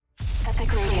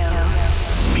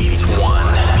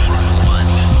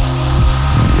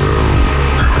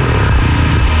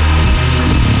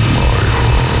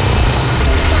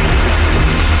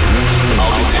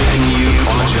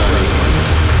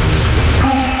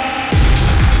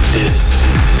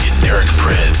Eric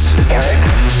Prydz. Eric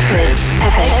Prydz.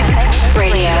 Epic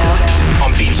Radio.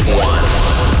 On Beats One.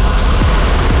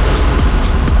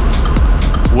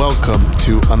 Welcome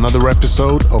to another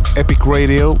episode of Epic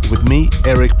Radio with me,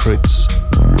 Eric Prydz.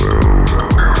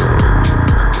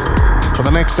 For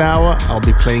the next hour, I'll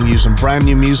be playing you some brand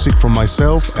new music from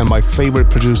myself and my favorite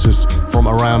producers from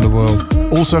around the world.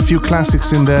 Also a few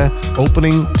classics in there,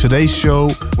 opening today's show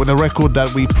with a record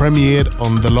that we premiered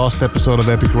on the last episode of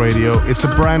Epic Radio. It's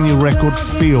a brand new record,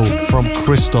 Feel, from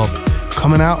Christoph,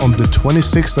 coming out on the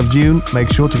 26th of June. Make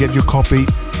sure to get your copy.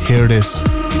 Here it is.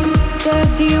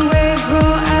 Steady waves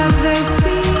roll as they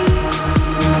speak.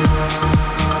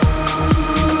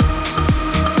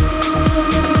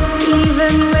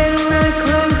 Even when I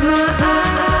close my eyes,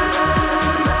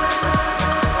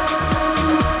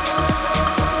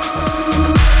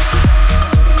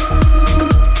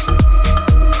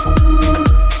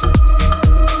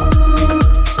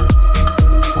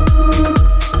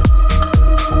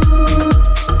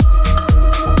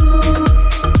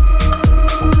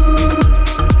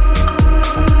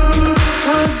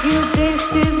 told you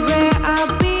this is where I'll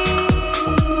be.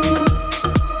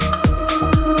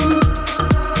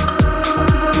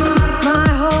 My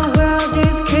whole world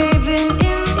is caving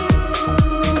in.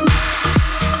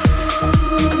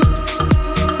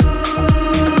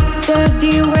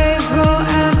 Steady waves roll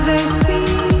as they speak.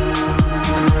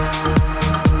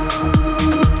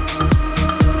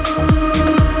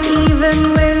 Even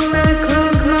when I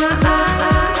close my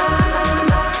eyes,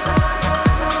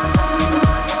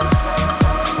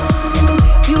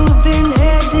 you've been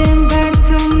heading back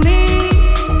to me.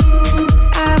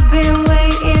 I've been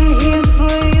waiting here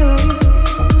for you.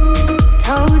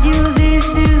 Told you this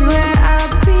is where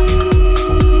I'll be.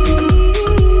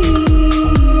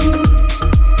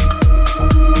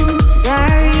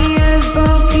 Barriers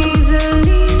broke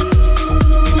easily.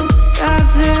 Got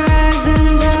the rise and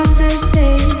down the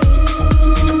sea.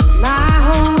 My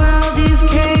whole world is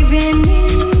caving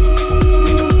in.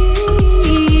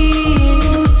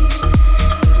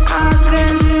 I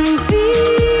can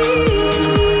feel.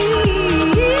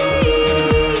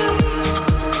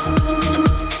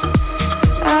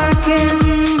 I can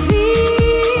feel.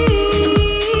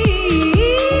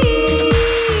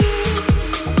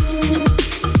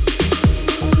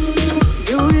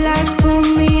 Blue lights pull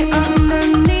me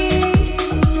underneath.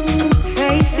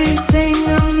 Faces sing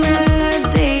a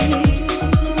melody.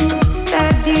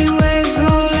 Steady waves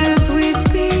roll as we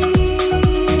speak.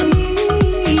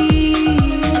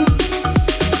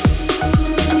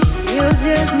 You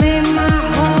just made my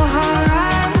whole heart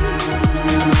rise.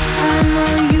 I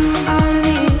know you are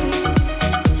near.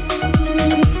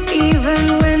 Even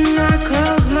when I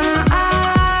close my eyes,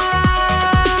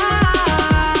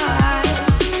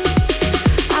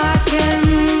 I can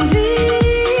feel.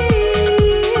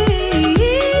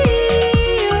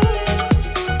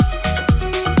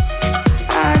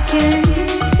 I can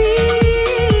feel.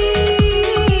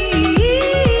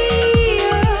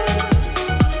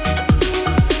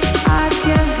 I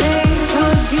can feel.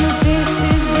 Told you this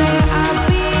is where I'll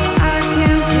be. I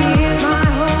can feel. My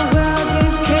whole world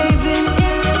is caving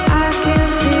in. I can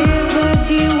feel.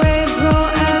 Steady waves roll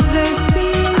as they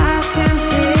speak. I can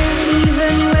feel.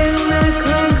 Even when I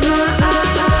close my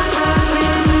eyes, I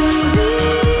can feel.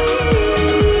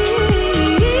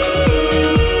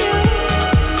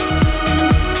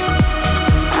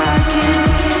 I can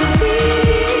feel.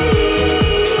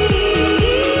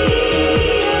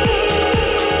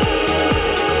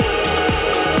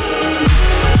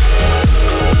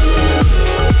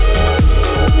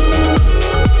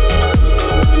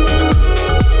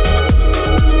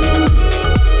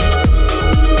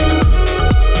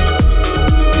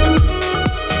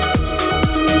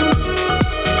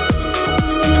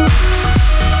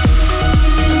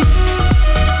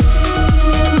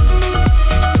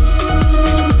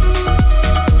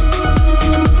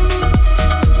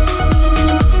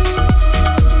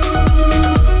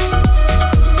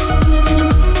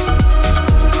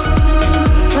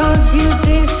 Told you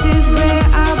this is where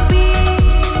I'll be.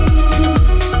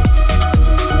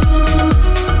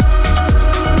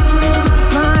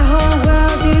 My whole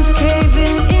world is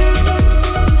caving in.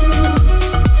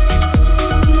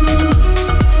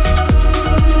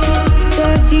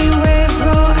 Steady waves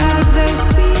roll as they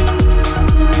speak.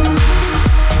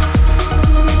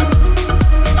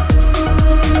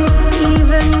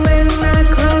 Even when I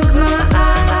close my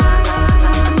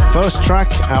eyes. First track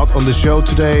out on the show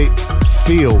today,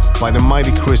 Feel by the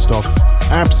mighty Christoph.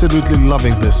 Absolutely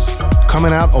loving this.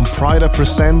 Coming out on Prida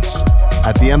Presents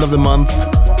at the end of the month.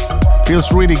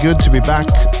 Feels really good to be back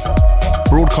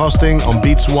broadcasting on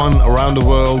Beats One around the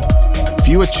world. If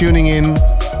you are tuning in,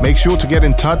 Make sure to get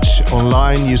in touch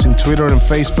online using Twitter and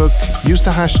Facebook. Use the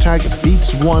hashtag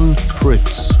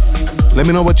Beats1Fritz. Let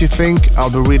me know what you think. I'll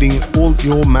be reading all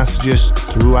your messages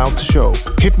throughout the show.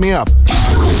 Hit me up.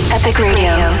 Epic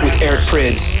Radio. With Eric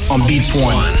Prydz on Beats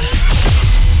One.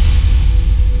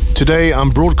 Today I'm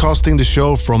broadcasting the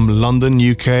show from London,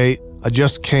 UK. I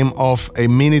just came off a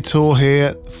mini tour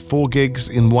here, 4 gigs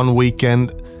in one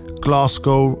weekend,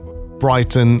 Glasgow,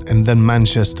 Brighton and then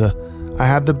Manchester. I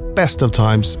had the best of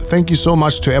times. Thank you so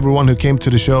much to everyone who came to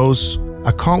the shows.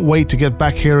 I can't wait to get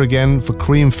back here again for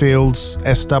Creamfields,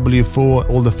 SW4,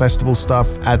 all the festival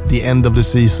stuff at the end of the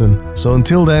season. So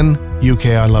until then,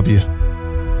 UK, I love you.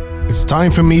 It's time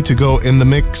for me to go in the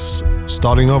mix,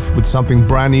 starting off with something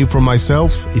brand new from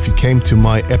myself. If you came to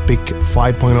my Epic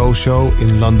 5.0 show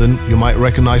in London, you might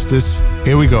recognize this.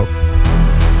 Here we go.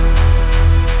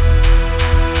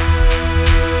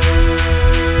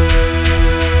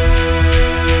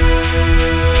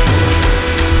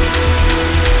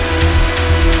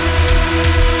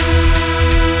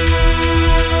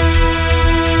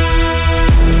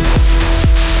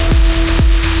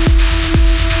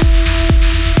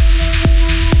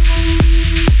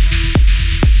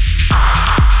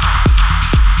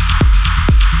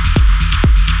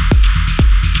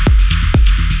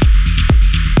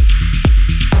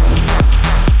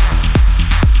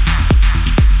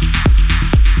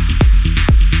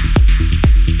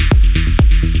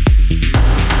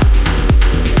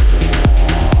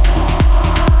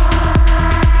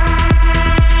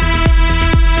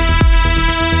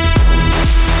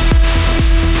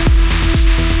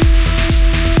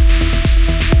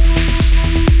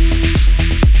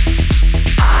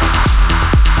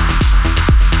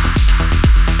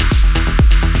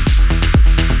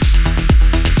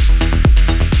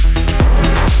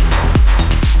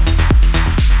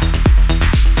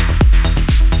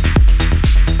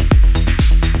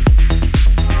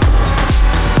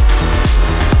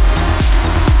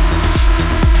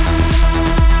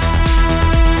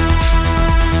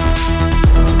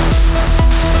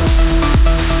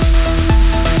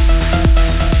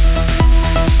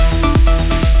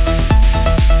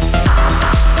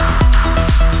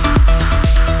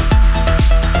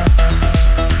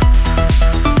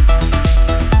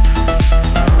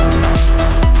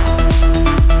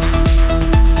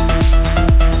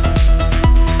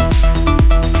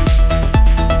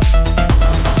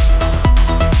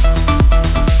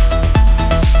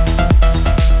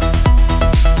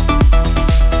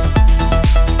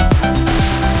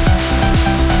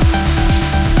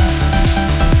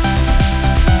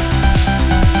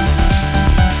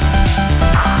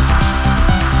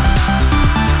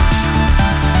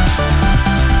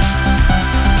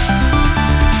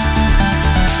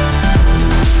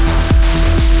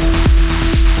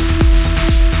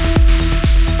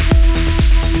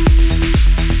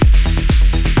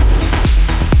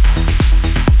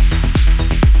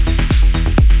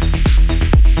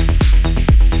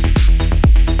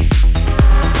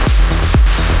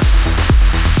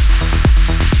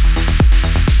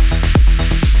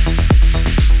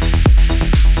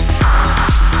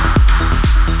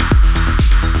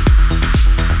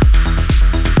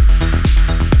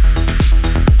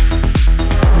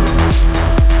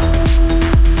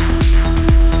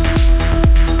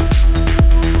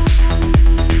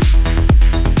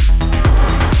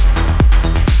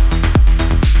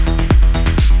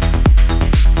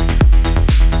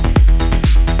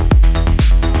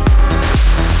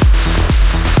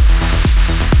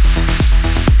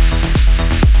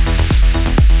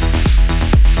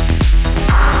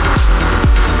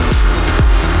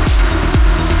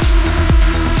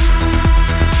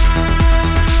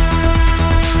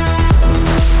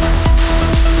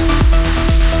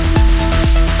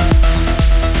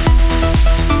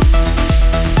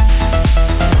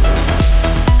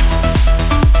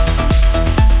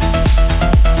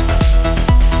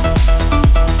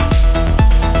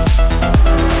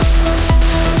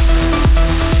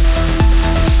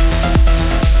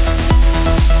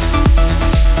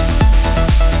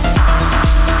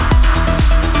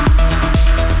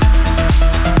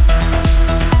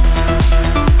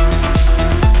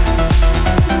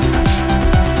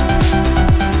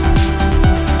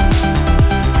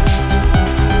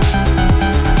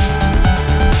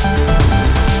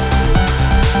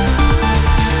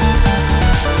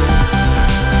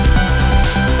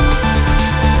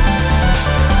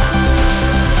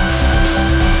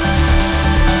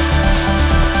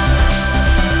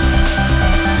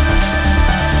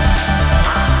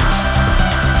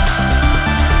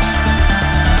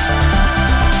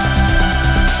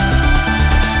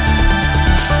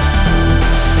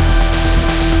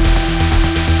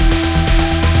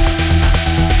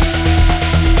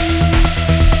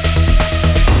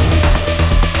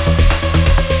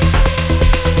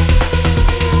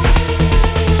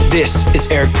 This is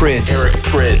Eric Prydz. Eric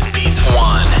Prydz, Beats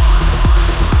One.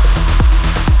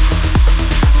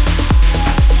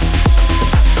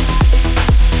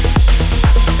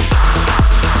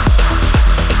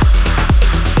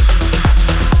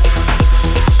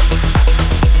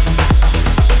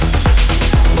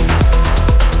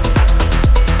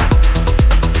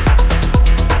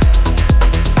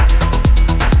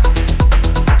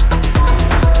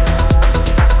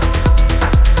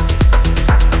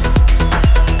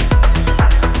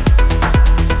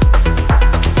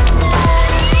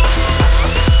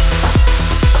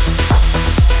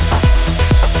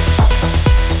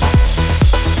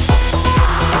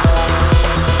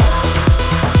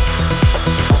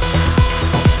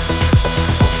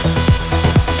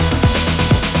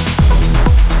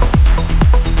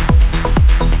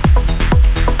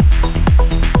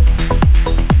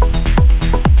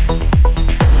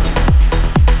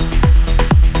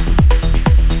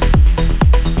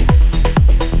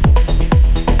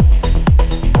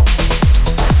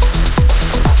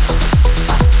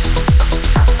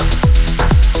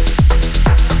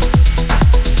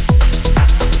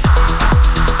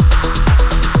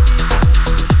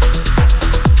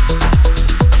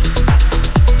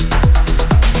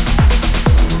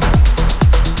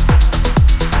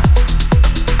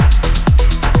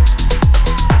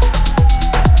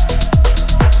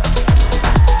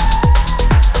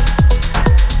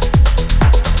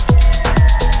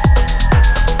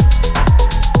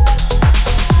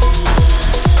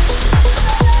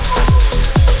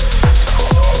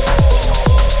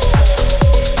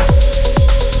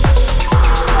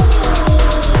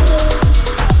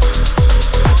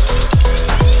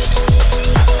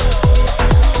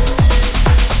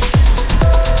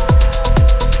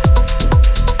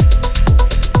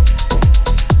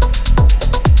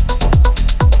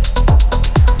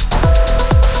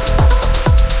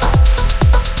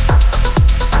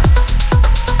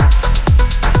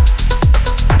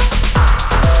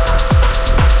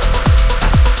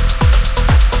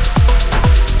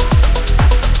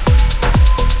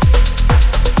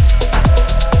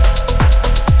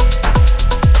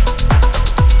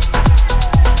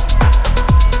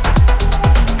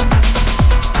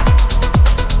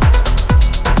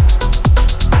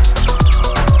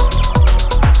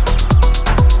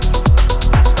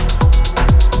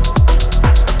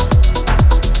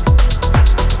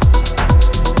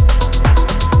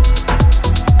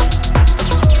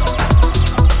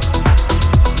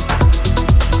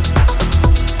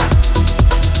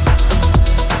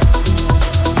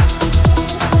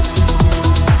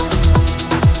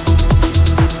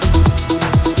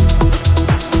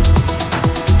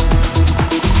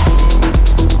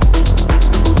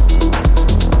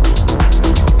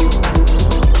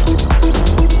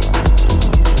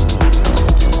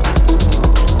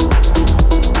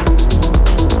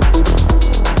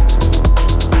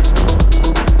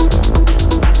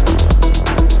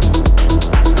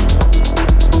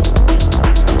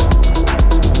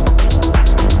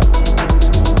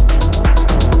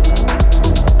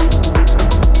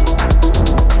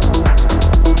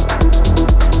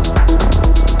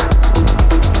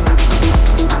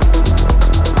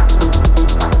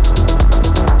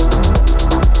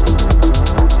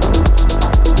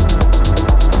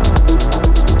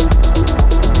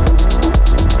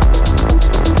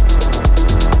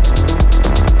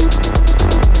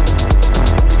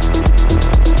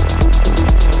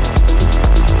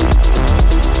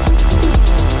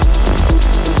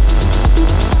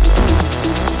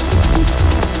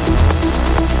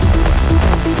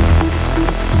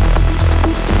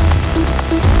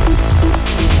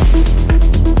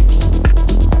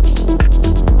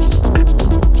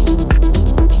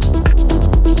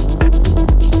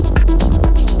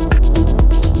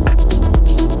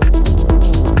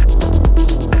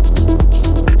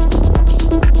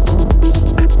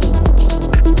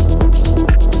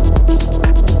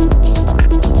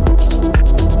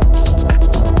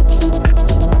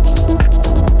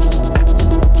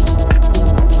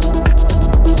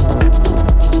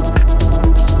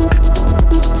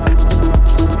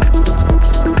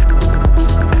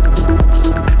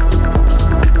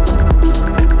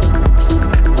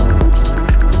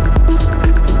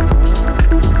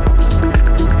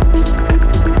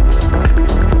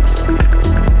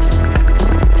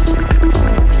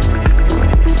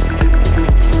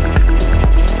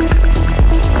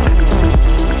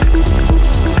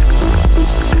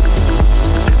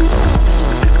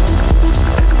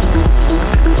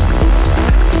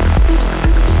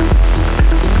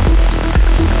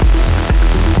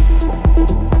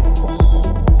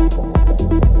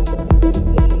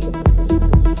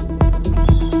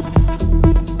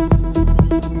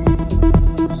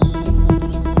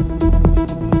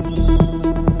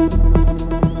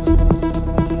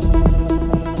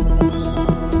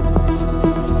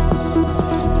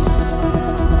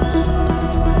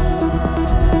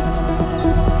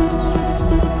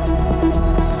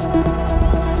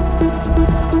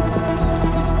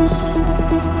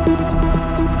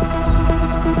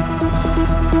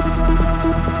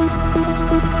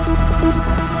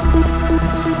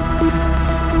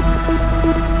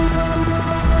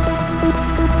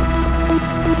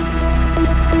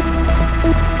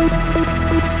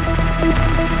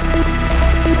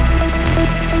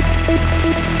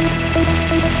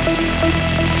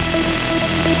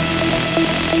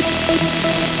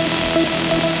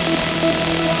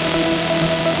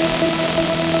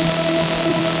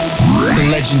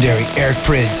 legendary Eric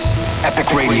Prydz.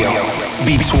 Epic Radio.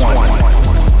 Beats One.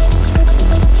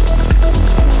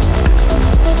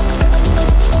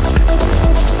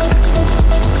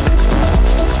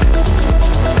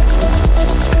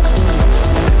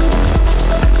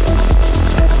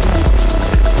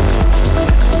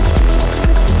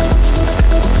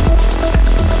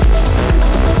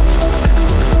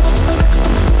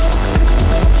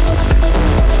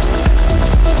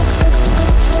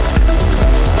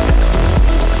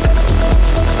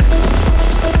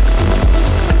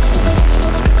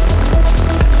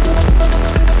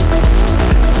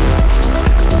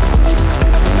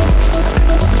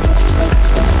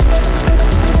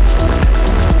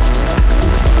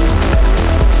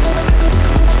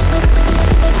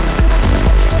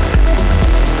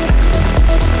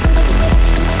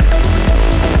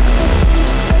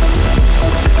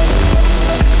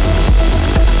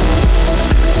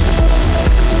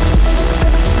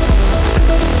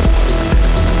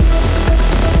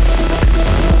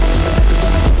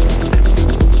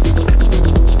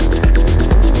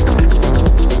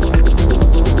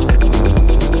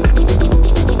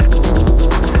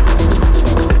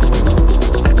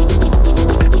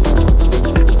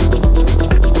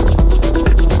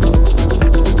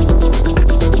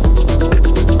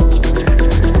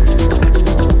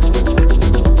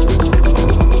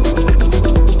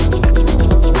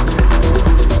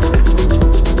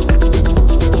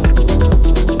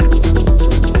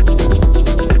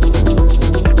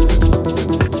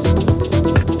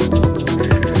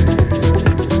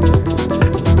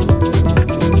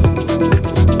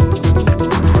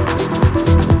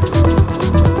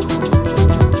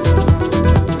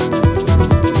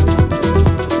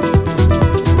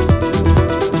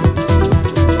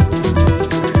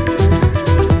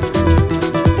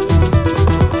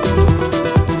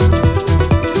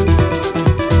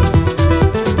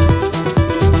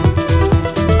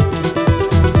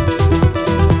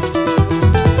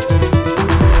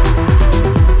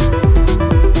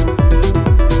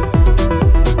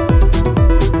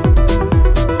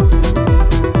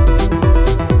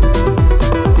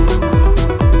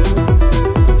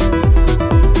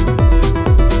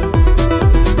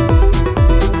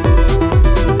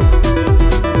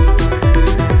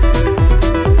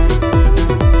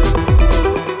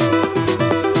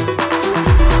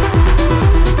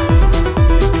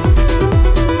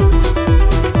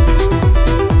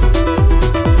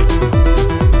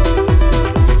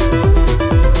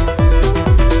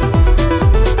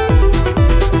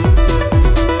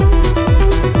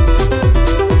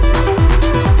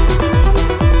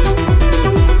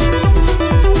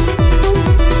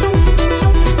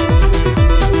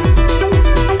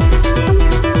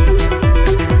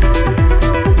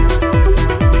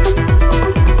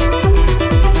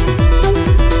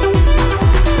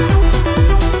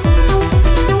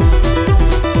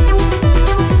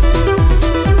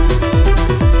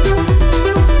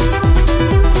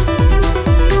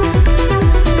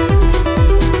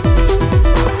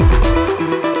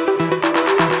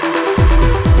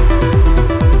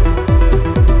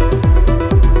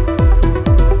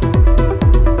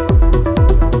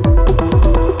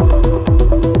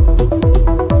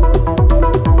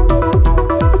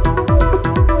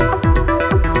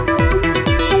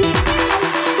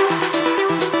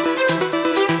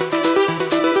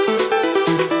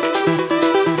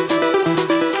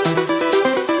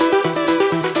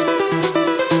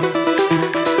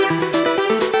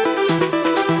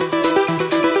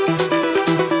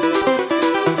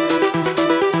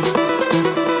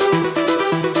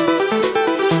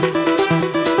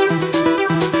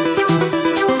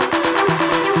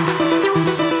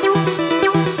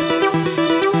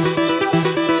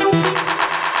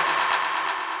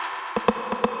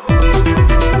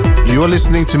 You're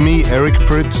listening to me, Eric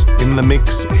Prydz, in the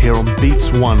mix here on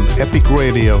Beats One, Epic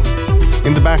Radio.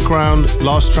 In the background,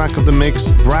 last track of the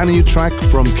mix, brand new track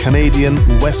from Canadian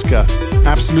Weska.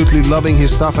 Absolutely loving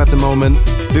his stuff at the moment.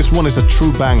 This one is a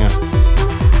true banger.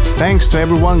 Thanks to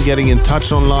everyone getting in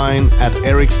touch online at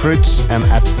Eric Prydz and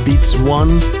at Beats One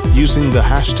using the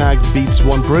hashtag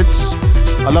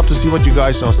Beats1Prydz. I love to see what you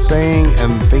guys are saying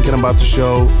and thinking about the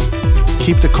show.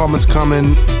 Keep the comments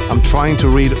coming. I'm trying to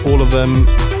read all of them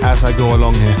as I go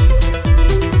along here.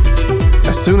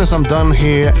 As soon as I'm done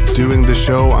here doing the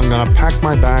show, I'm gonna pack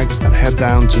my bags and head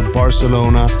down to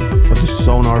Barcelona for the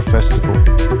Sonar Festival.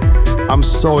 I'm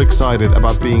so excited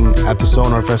about being at the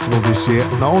Sonar Festival this year,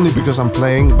 not only because I'm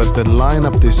playing, but the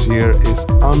lineup this year is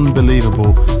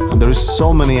unbelievable. And there is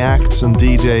so many acts and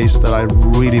DJs that I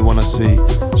really want to see.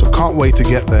 So can't wait to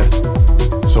get there.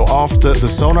 So after the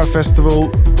Sonar Festival,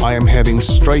 I am heading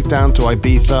straight down to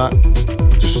Ibiza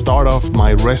to start off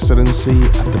my residency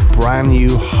at the brand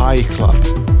new High Club.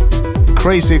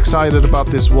 Crazy excited about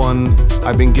this one.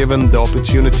 I've been given the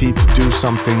opportunity to do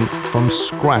something from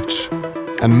scratch.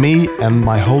 And me and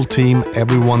my whole team,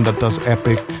 everyone that does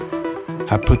Epic,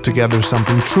 have put together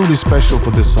something truly special for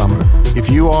this summer. If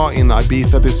you are in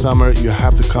Ibiza this summer, you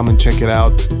have to come and check it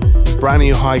out. Brand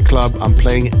new High Club. I'm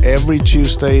playing every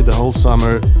Tuesday the whole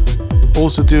summer.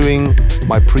 Also doing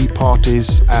my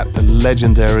pre-parties at the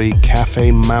legendary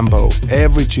Cafe Mambo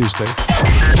every Tuesday.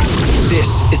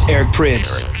 This is Eric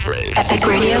Prydz. Epic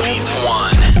Radio. Beats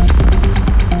One.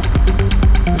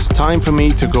 It's time for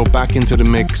me to go back into the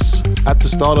mix. At the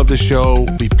start of the show,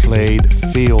 we played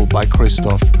Feel by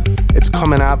Christoph. It's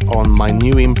coming out on my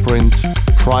new imprint,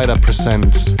 Prida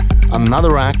Presents.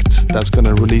 Another act that's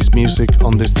gonna release music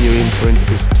on this new imprint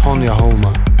is Tonya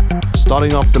Holma.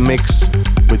 Starting off the mix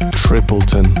with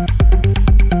Tripleton.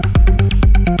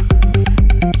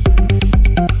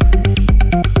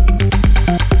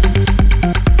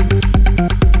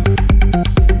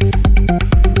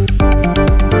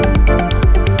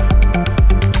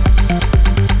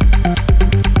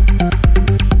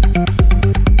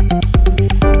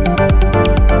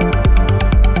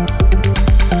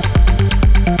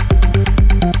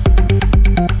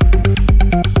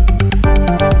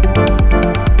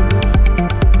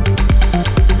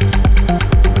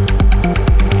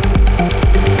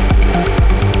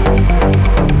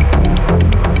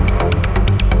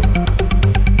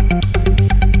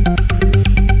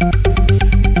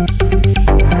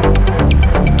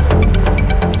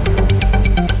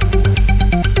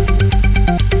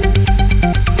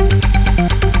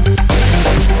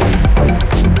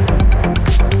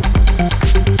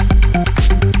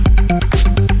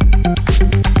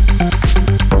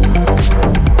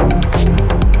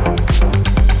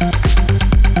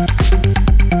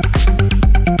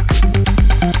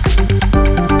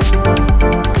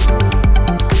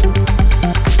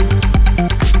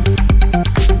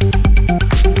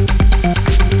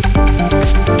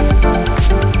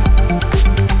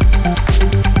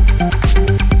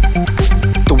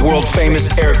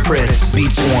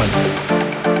 Beats One.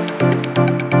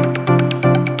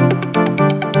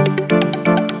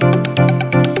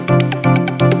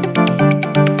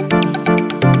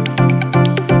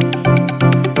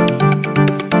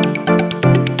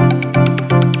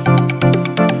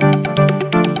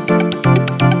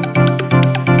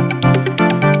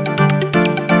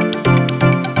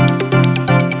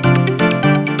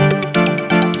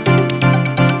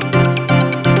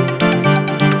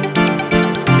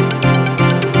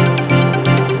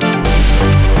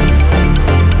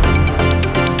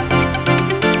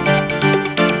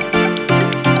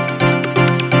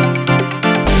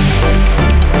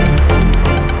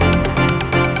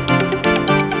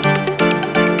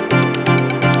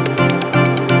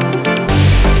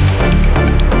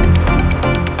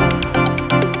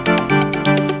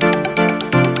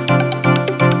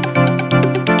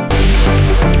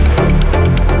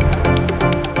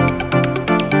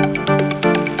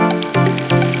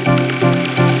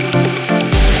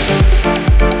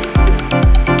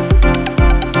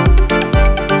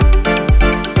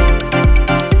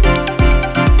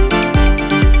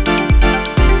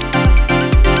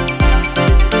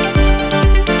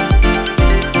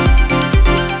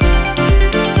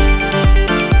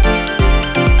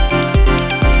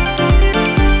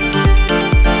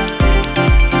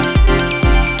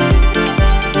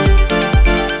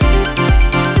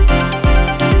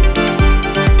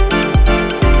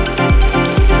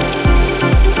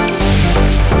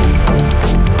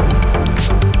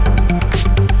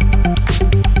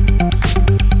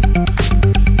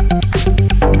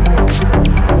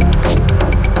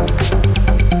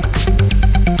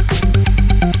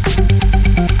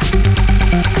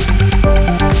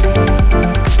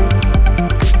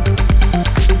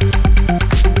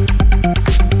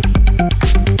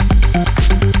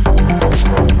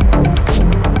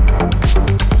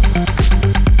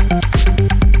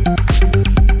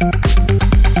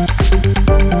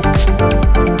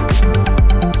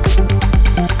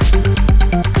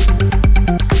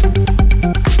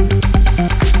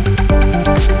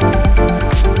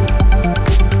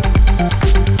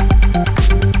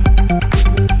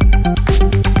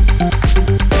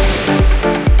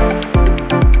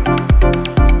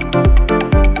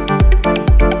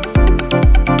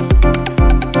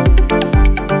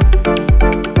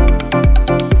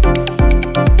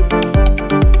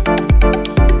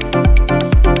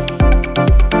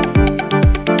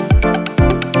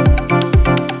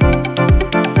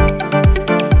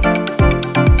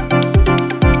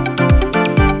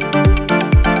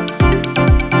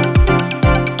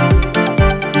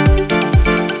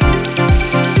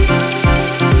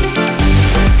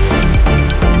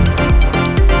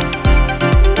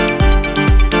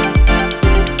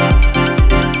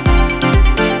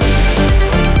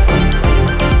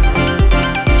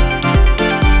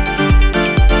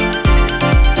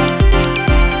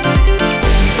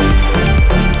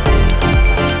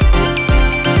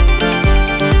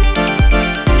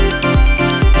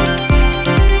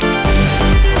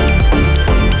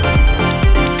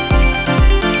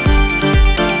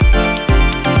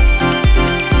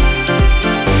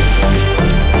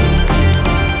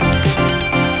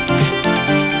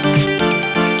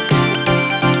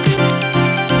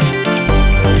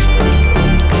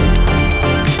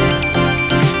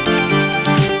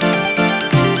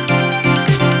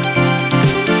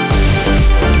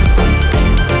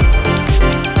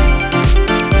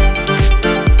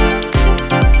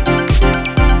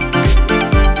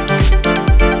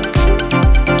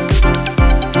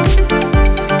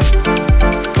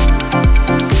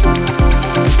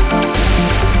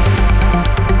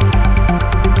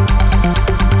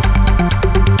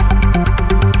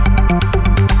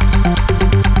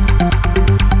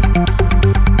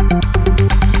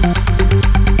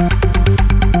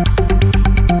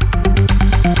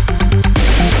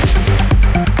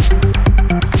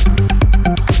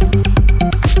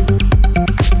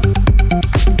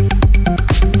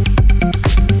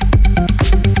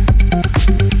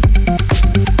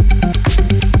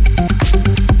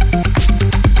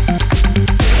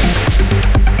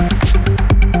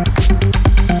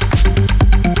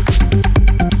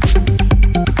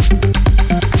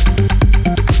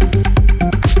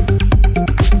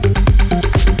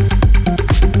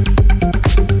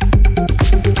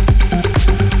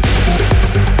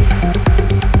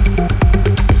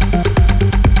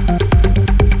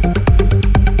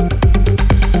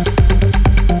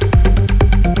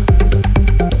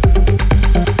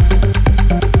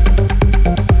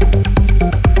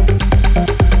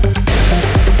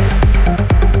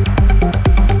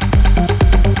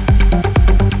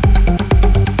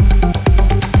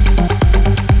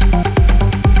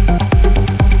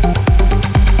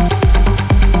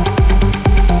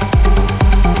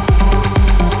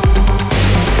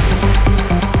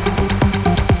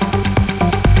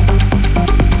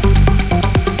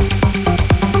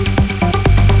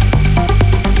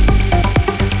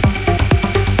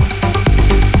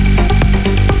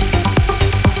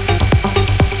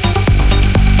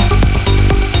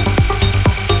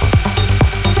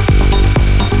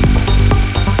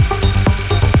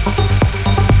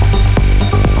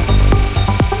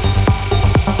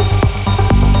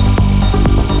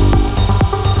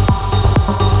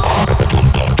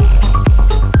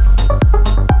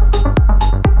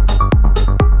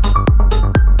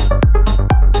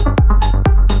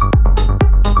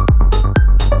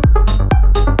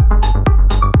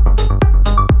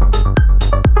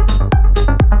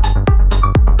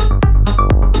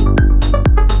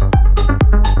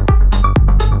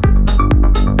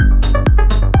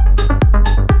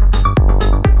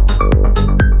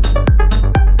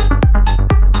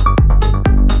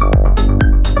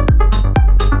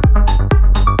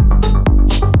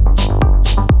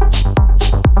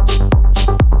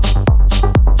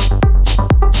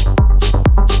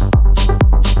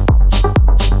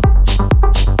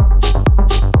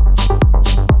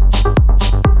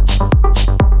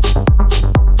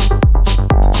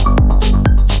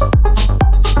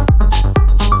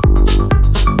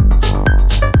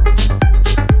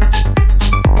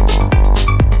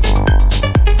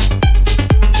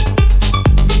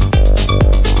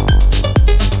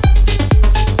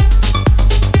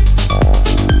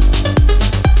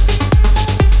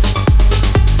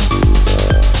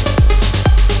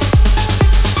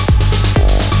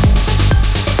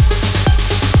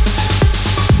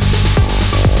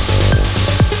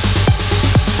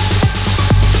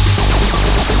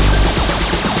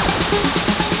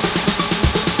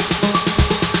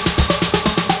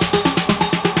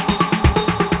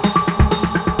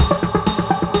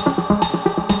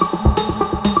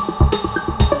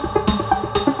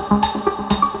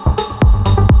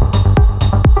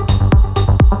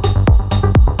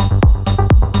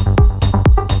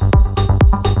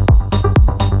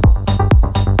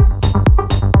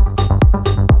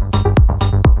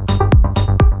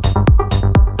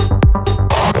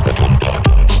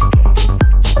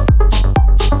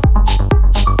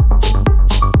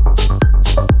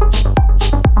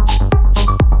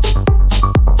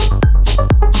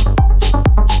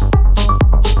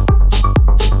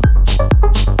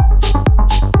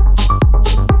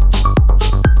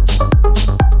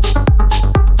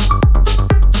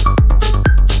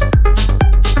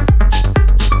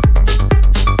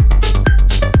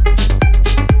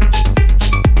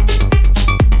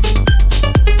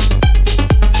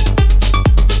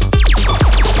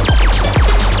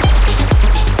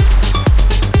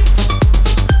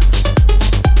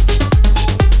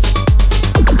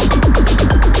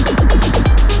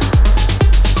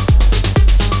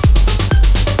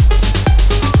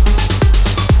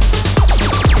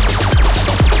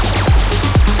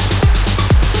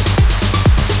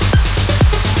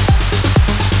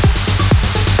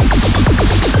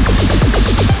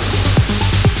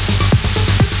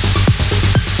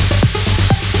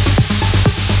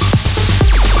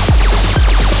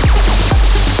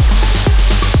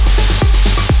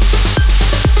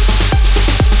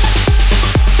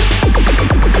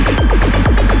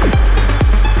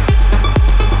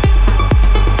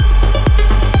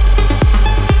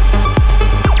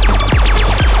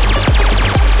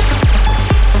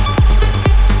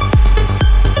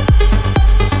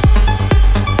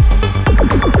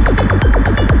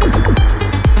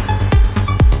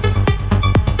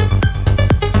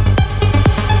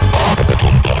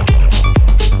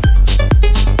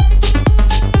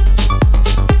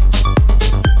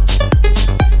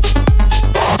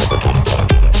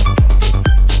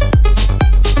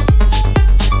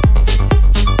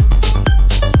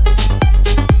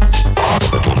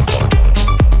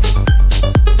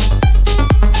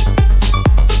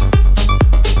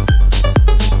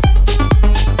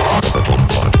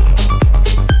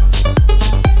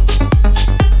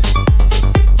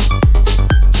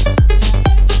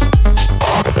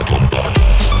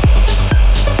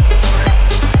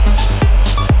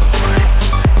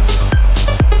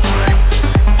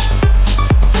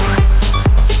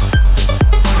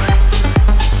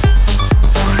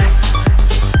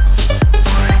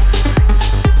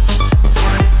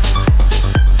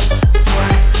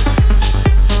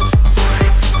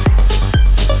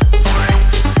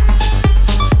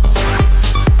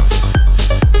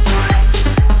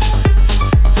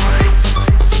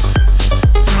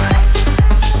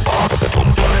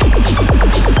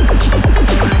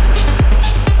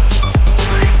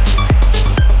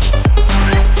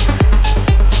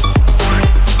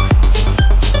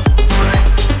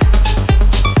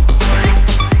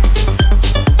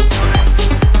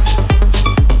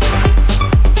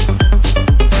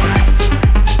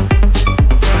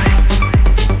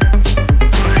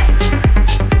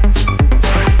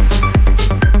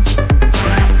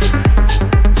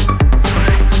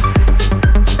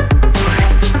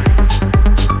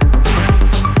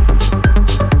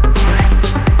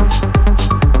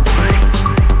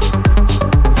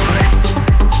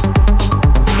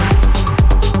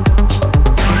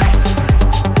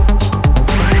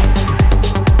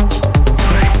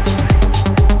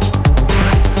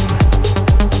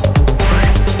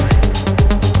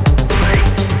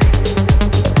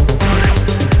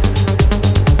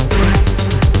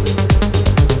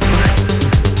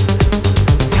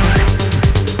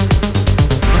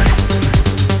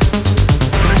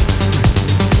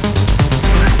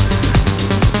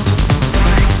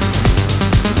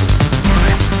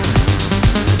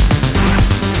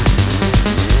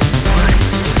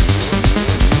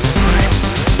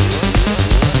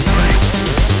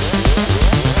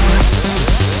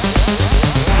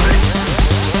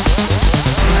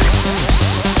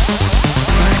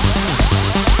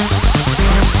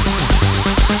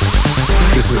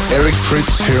 Eric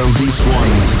Prydz here on Beats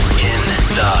One. In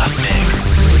the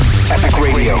mix. Epic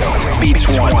Radio, Beats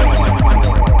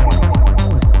One.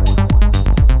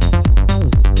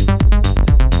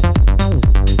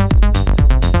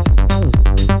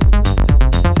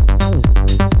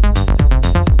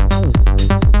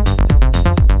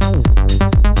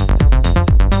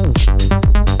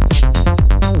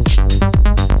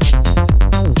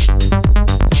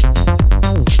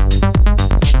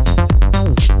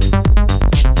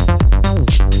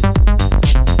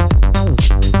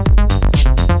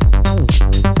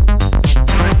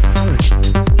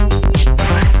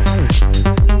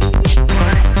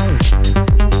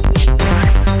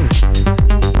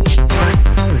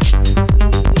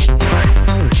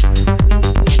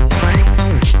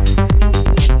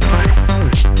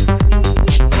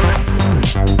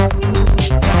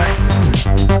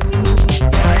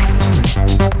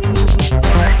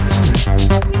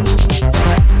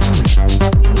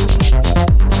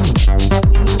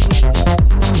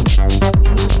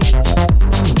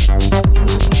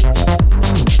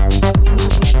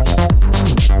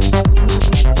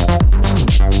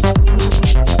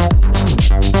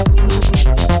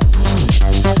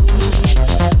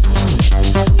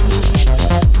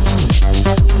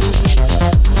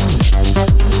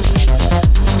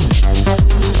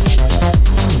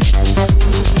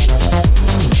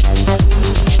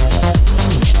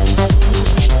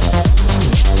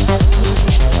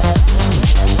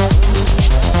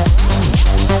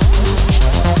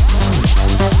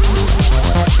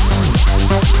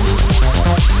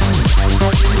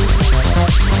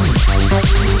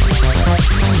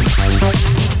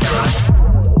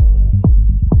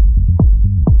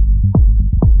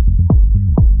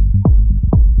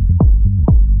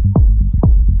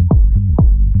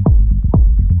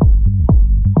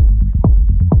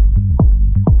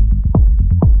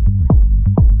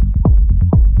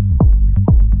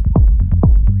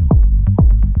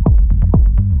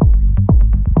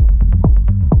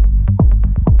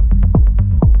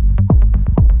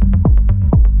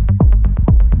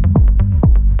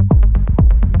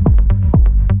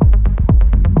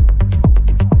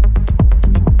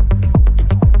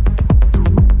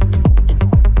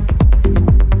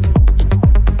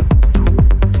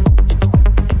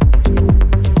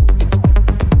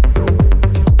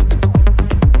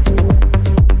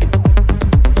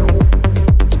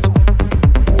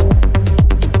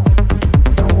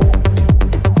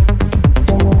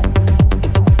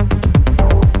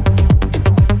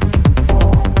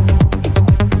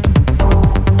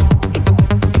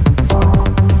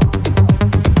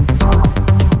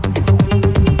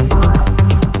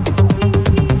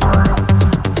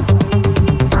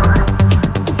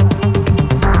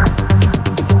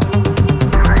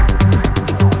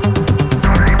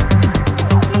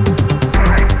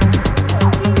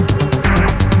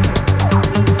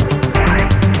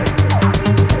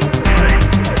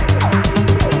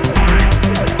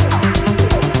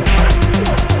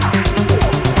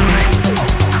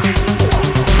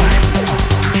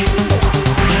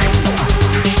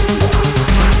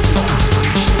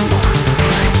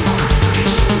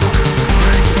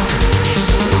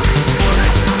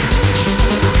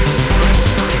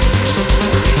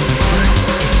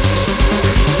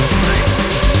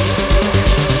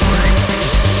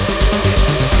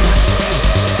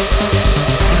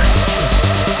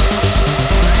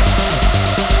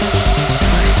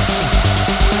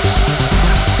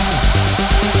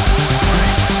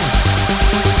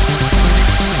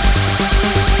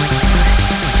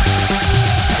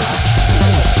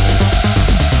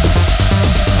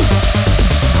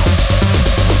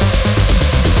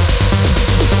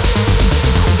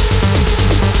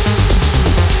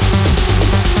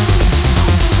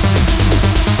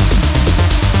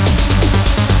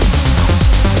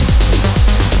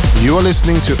 You are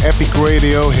listening to Epic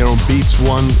Radio here on Beats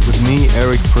One with me,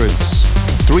 Eric Prydz.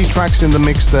 3 tracks in the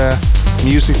mix there.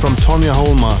 Music from Tonya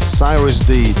Holma, Cyrus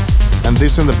D, and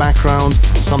this in the background,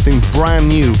 something brand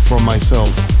new from myself.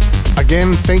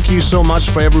 Again, thank you so much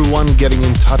for everyone getting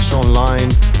in touch online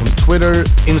on Twitter,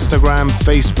 Instagram,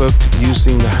 Facebook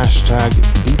using the hashtag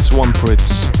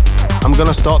BeatsOnePrydz. I'm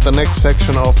gonna start the next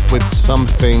section off with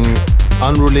something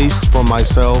unreleased from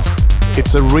myself.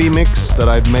 It's a remix that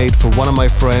I've made for one of my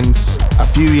friends a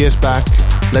few years back.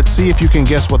 Let's see if you can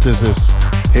guess what this is.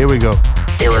 Here we go.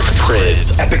 Eric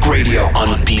Prydz, Epic Radio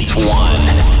on Beats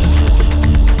One.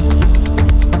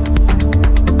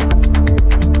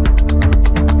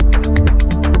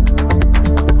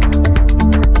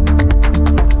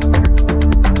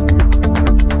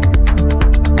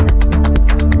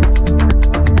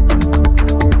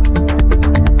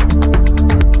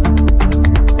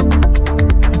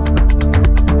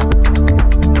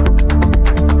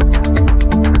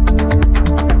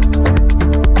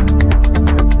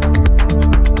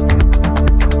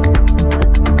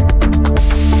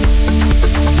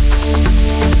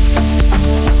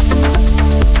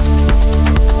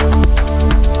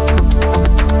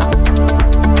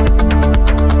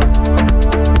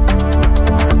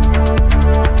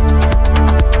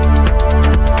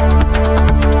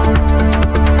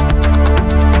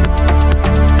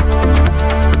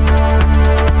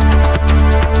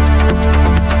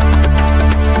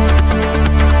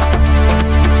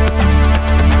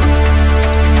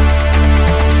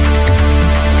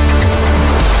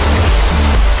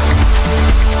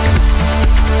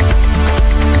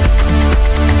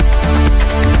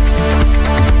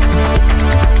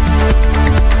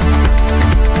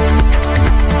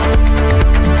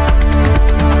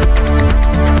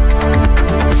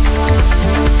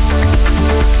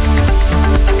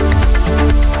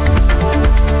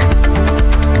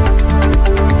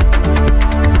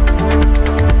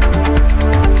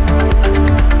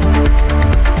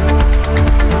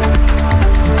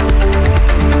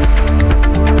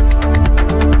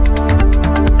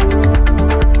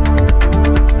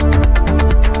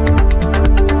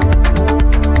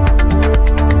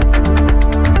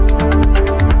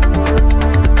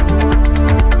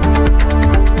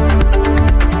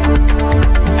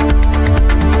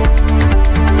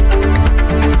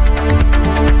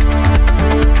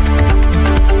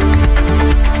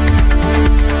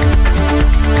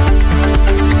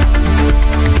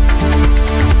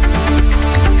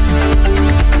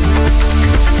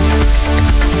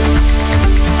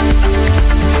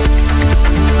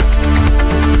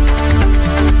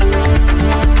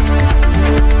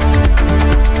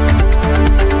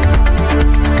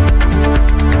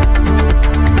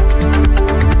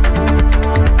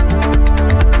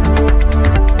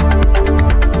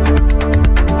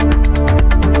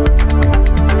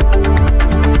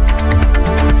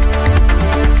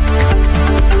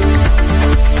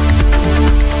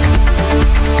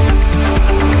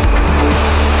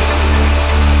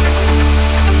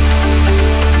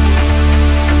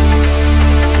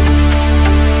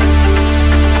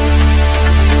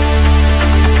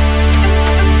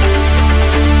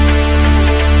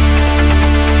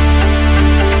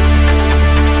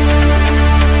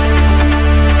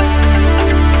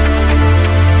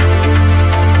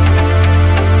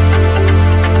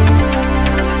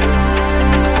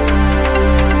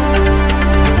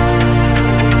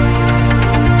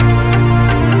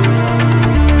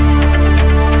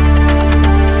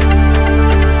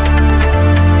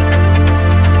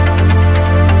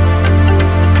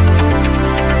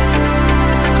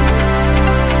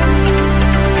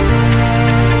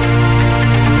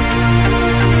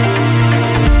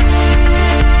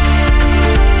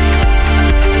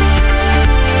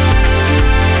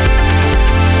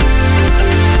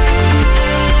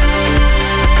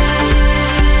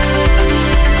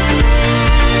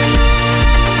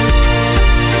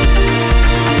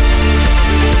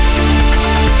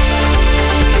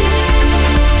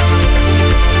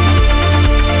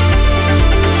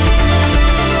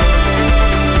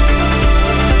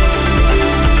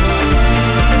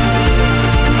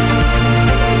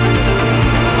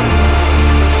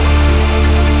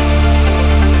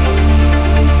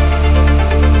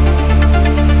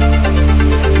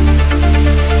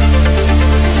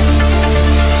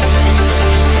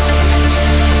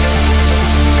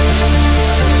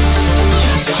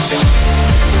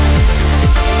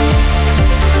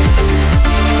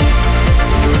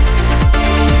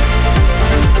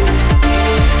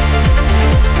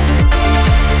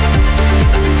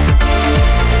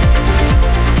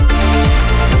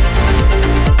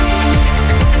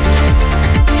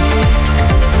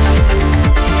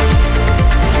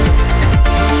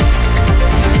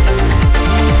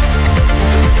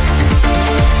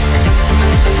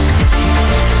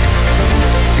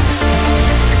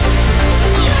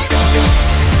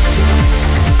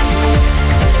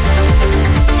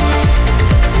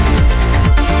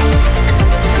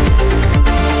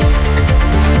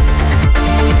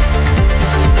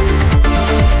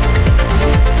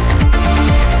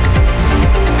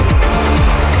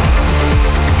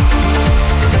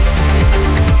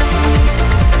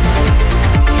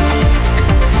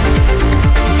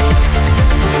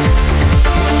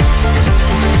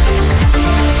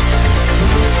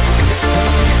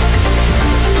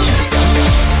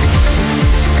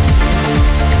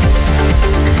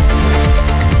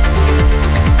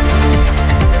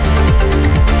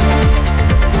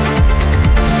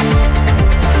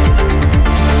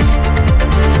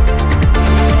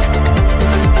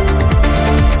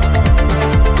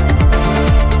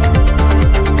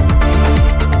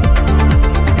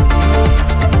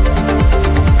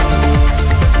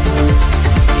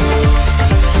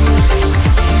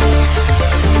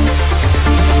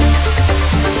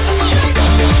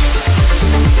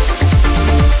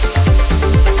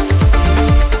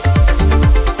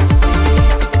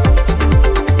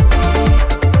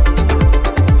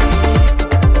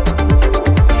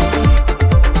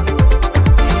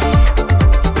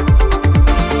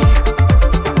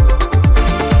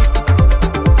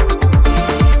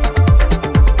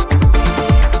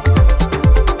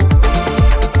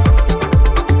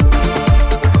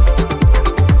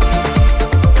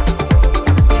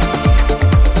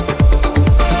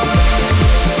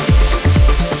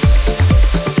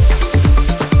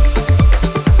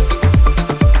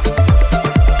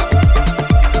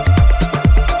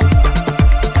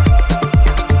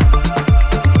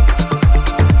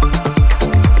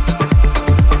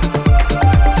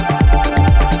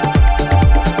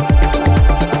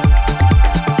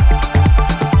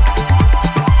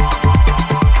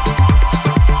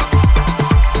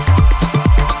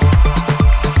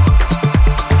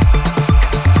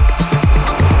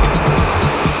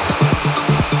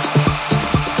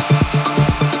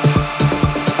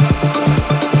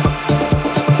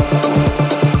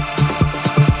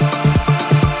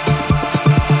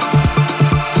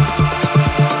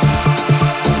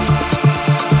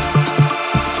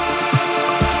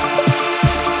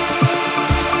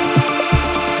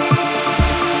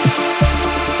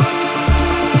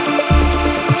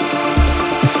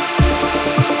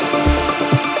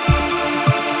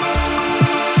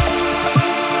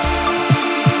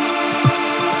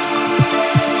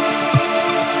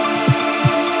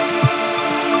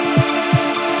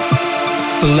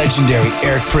 legendary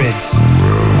Eric Prydz.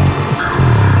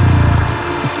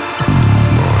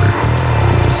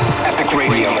 Epic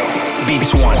Radio,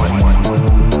 Beats One.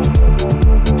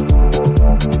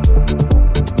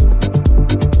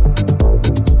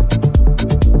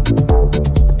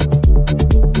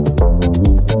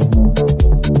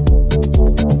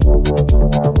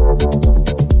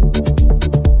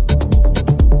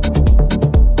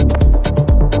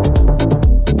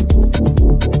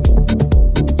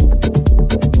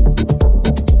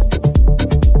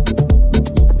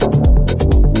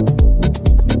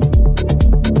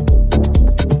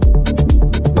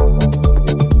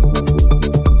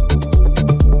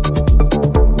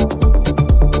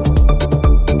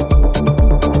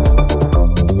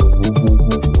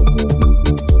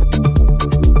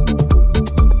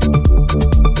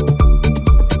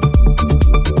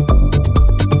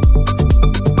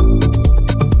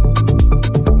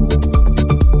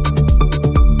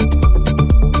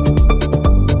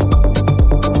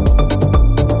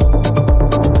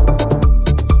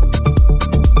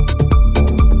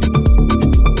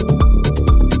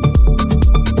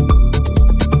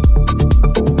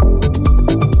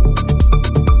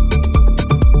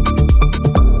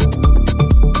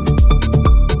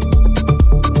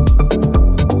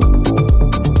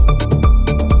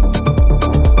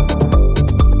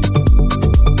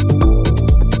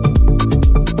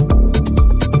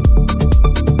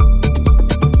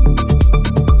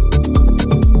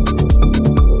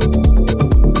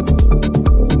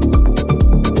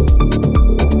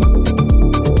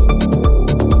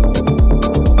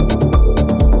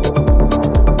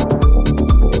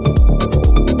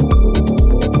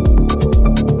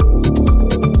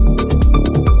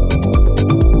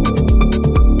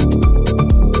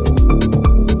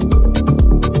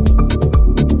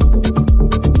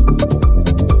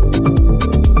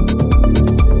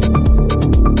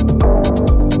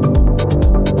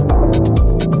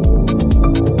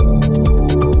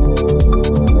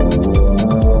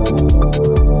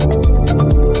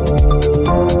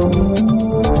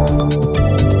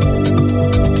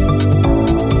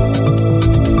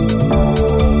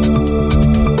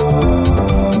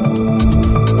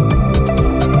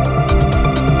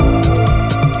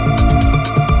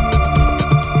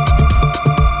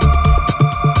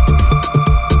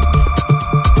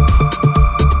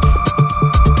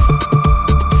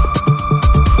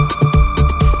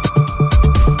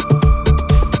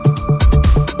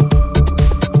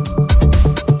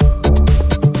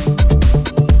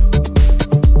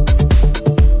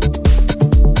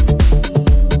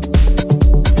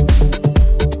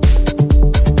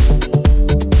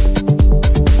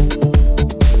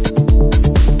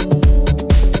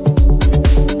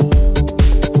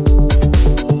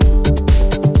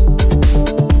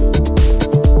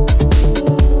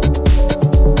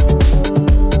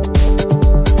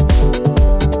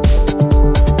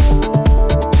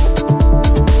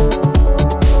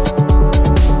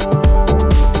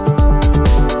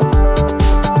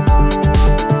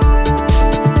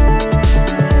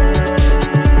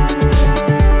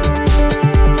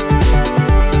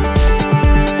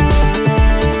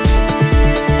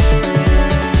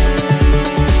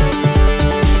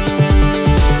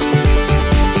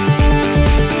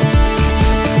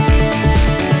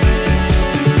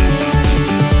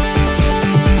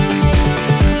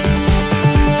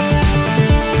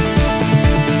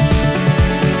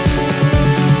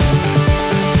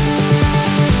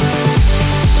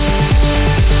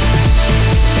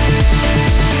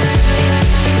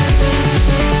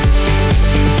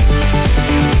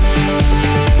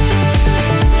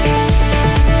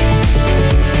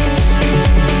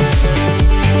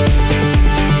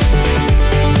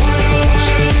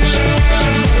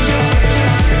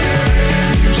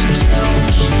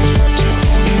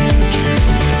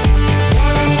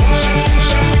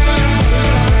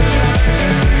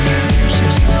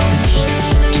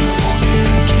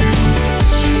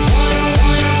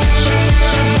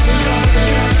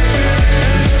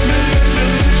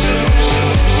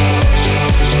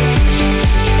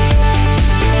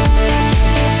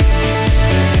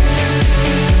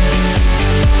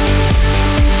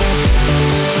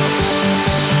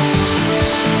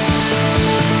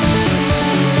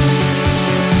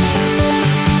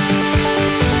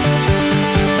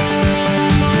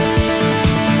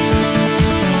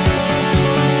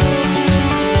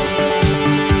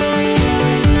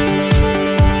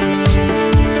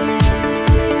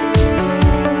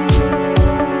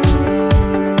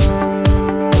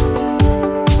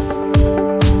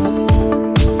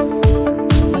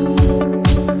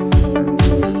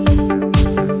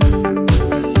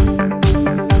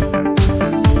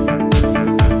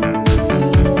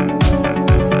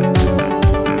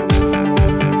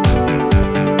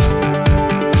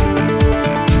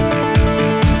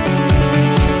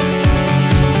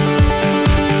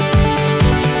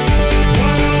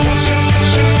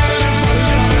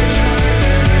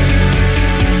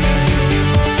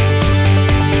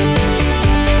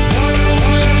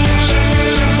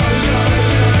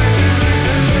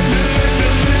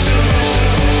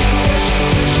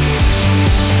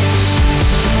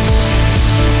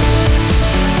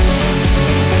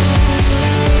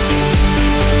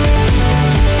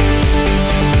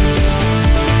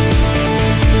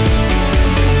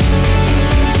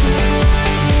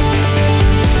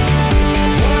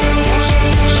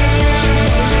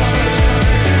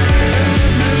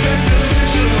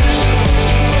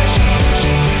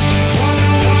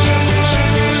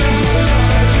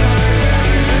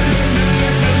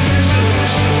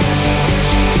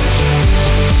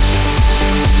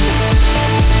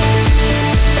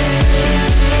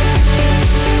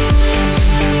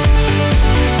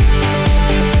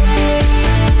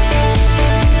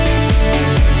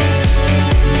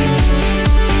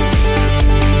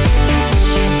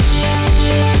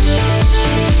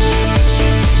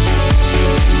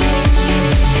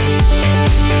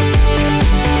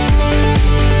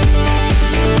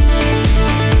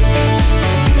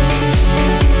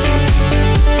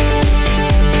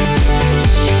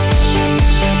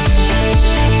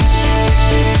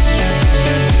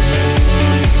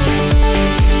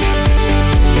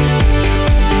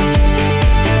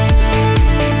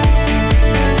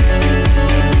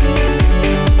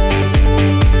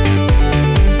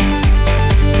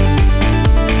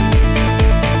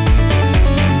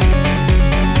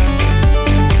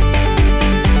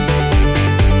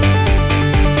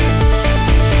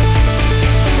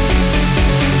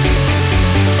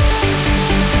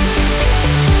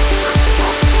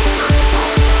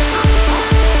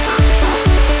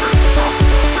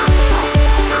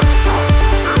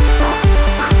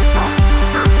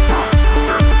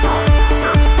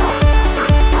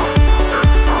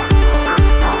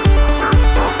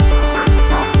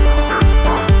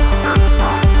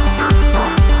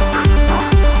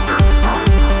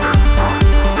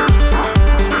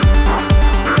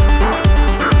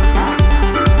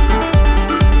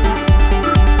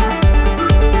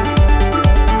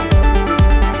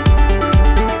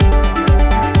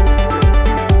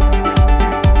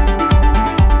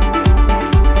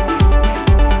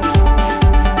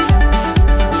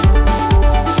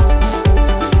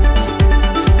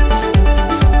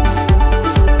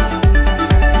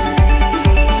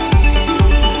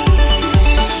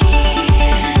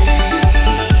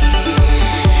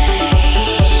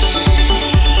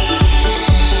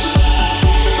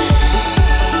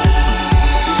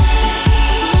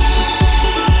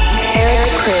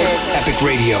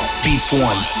 Radio, Beats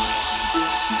One.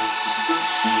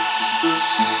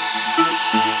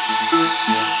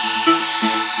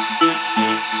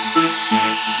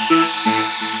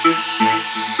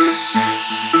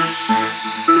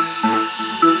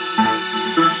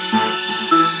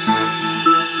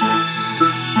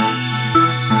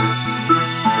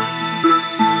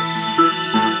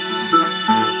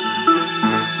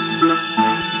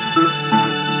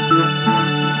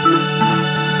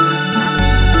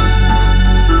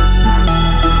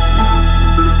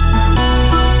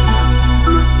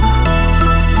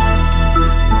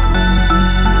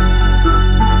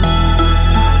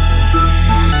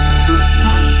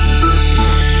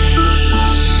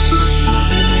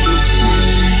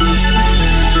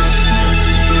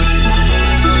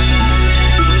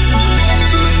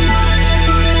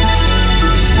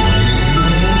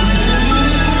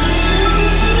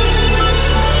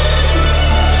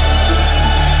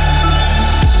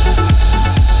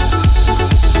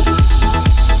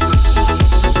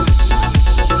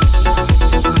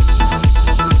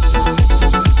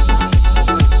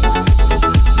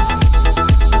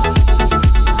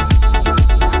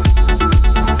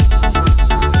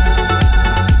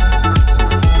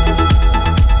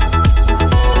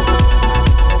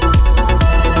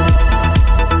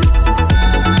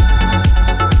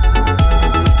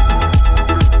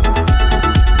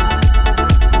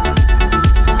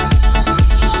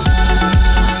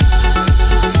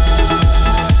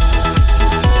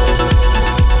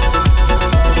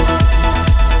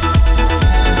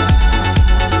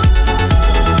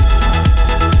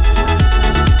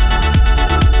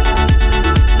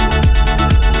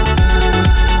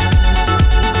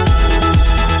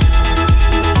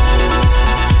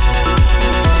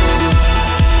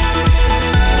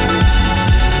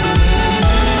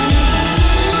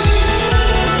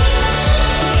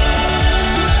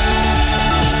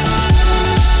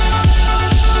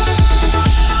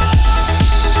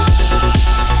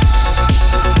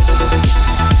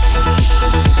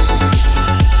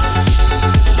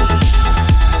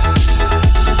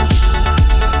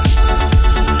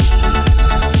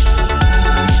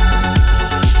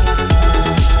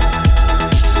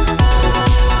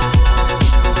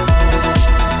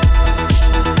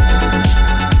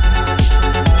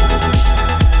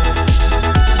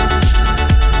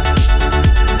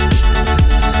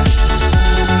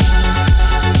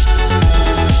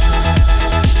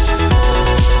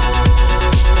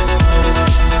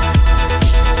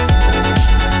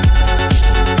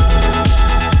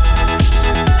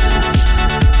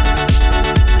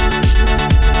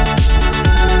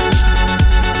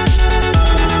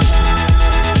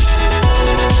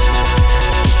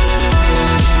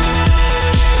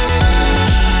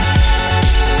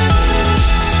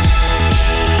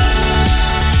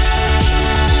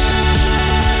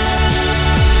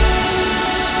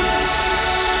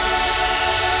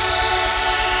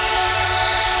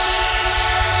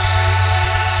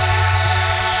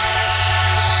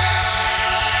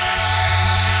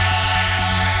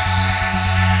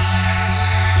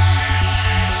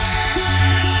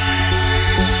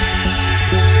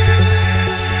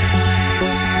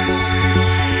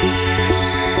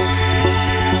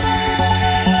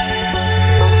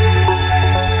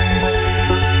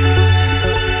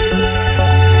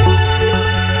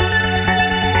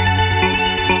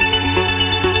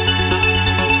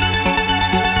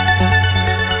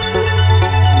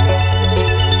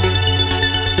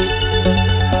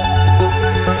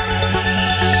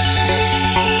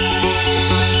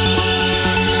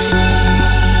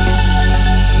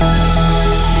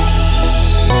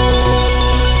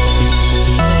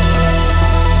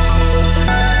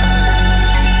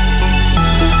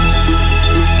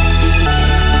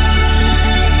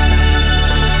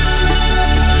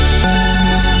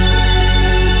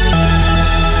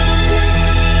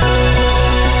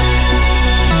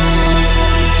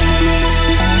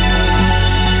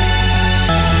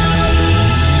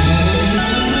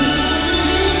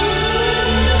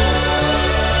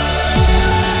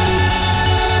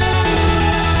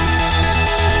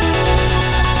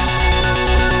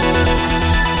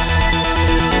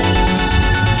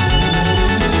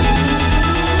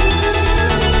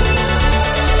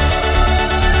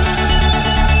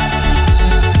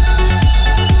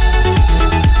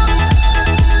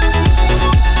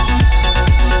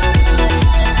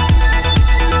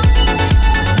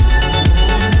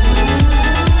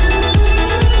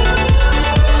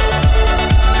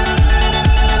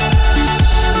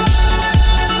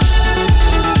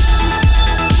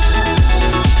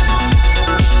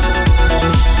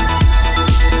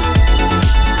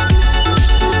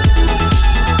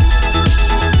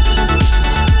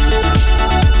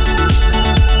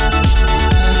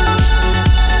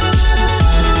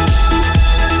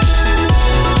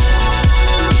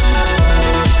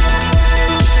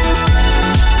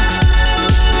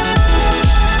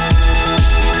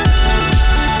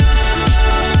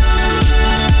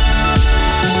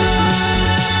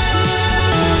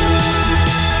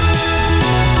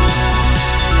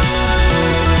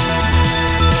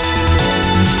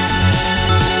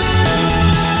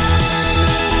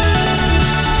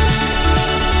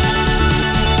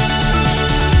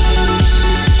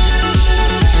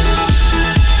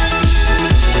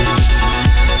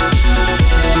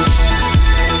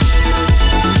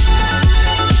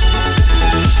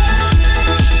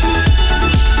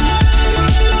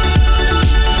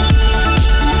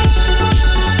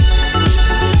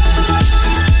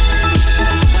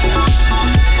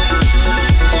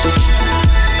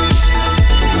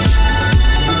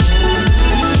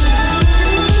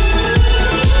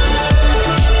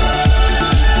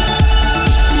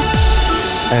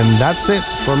 that's it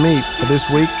from me for this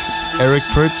week. Eric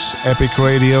Prydz, Epic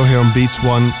Radio here on Beats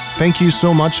One. Thank you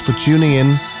so much for tuning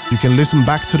in. You can listen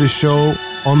back to the show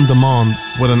on demand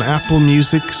with an Apple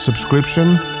Music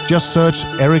subscription. Just search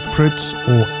Eric Prydz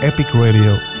or Epic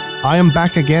Radio. I am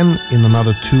back again in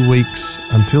another 2 weeks.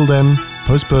 Until then,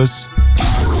 puss.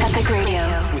 Epic Radio.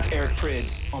 With Eric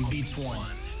Prydz on Beats One.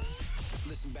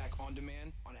 Listen back on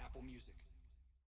demand on Apple Music.